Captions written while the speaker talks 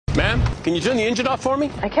Ma'am, can you turn the engine off for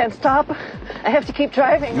me? I can't stop. I have to keep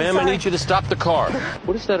driving. Ma'am, I need you to stop the car.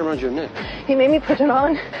 What is that around your neck? He made me put it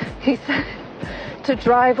on. He said to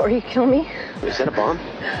drive or he'd kill me. Is that a bomb?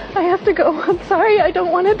 I have to go. I'm sorry. I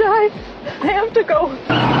don't want to die. I have to go.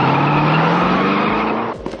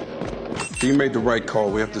 You made the right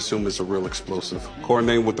call. We have to assume it's a real explosive.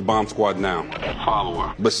 Coordinate with the bomb squad now. Follow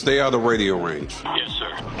her. But stay out of radio range. Yes,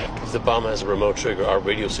 sir. If the bomb has a remote trigger, our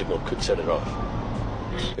radio signal could set it off.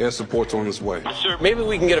 Air support's on its way. Yes, sir. Maybe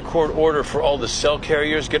we can get a court order for all the cell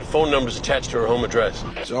carriers, get phone numbers attached to her home address.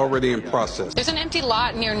 It's already in process. There's an empty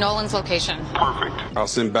lot near Nolan's location. Perfect. I'll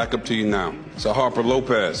send backup to you now. So Harper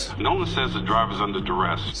Lopez Nolan says the driver's under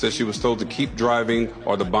duress. says she was told to keep driving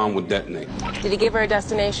or the bomb would detonate. Did he give her a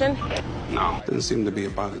destination? No. Doesn't seem to be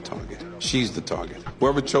about a target. She's the target.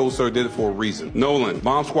 Whoever chose her did it for a reason. Nolan,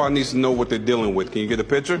 bomb squad needs to know what they're dealing with. Can you get a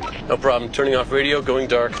picture? No problem. Turning off radio, going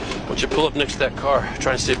dark. Why don't you pull up next to that car?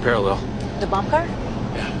 Try and stay parallel. The bomb car?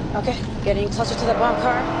 Yeah. Okay, getting closer to the bomb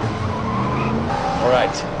car. All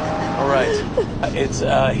right. All right. It's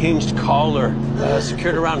a hinged collar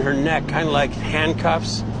secured around her neck, kind of like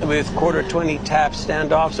handcuffs, with quarter-20 tap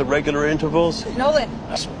standoffs at regular intervals. Nolan.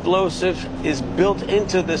 Explosive is built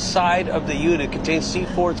into the side of the unit. It contains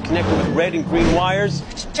C4. It's connected with red and green wires.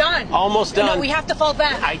 John. Almost done. No, we have to fall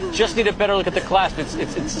back. I just need a better look at the clasp.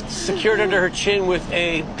 It's secured under her chin with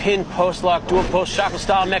a pin post-lock, dual-post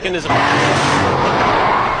shackle-style mechanism.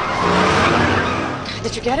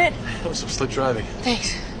 Did you get it? That was some slick driving.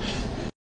 Thanks.